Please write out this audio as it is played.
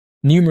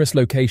Numerous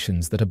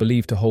locations that are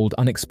believed to hold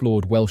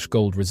unexplored Welsh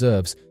gold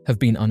reserves have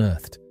been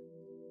unearthed.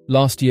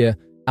 Last year,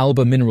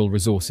 Alba Mineral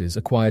Resources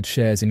acquired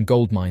shares in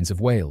gold mines of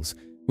Wales,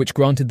 which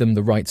granted them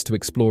the rights to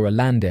explore a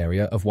land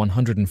area of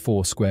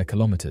 104 square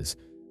kilometres,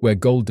 where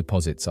gold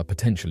deposits are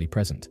potentially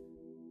present.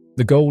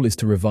 The goal is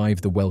to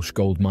revive the Welsh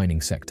gold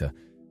mining sector,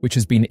 which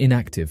has been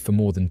inactive for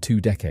more than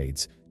 2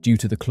 decades due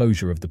to the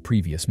closure of the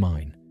previous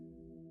mine.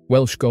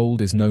 Welsh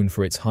gold is known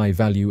for its high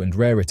value and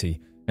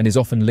rarity, and is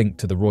often linked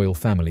to the royal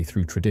family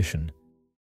through tradition.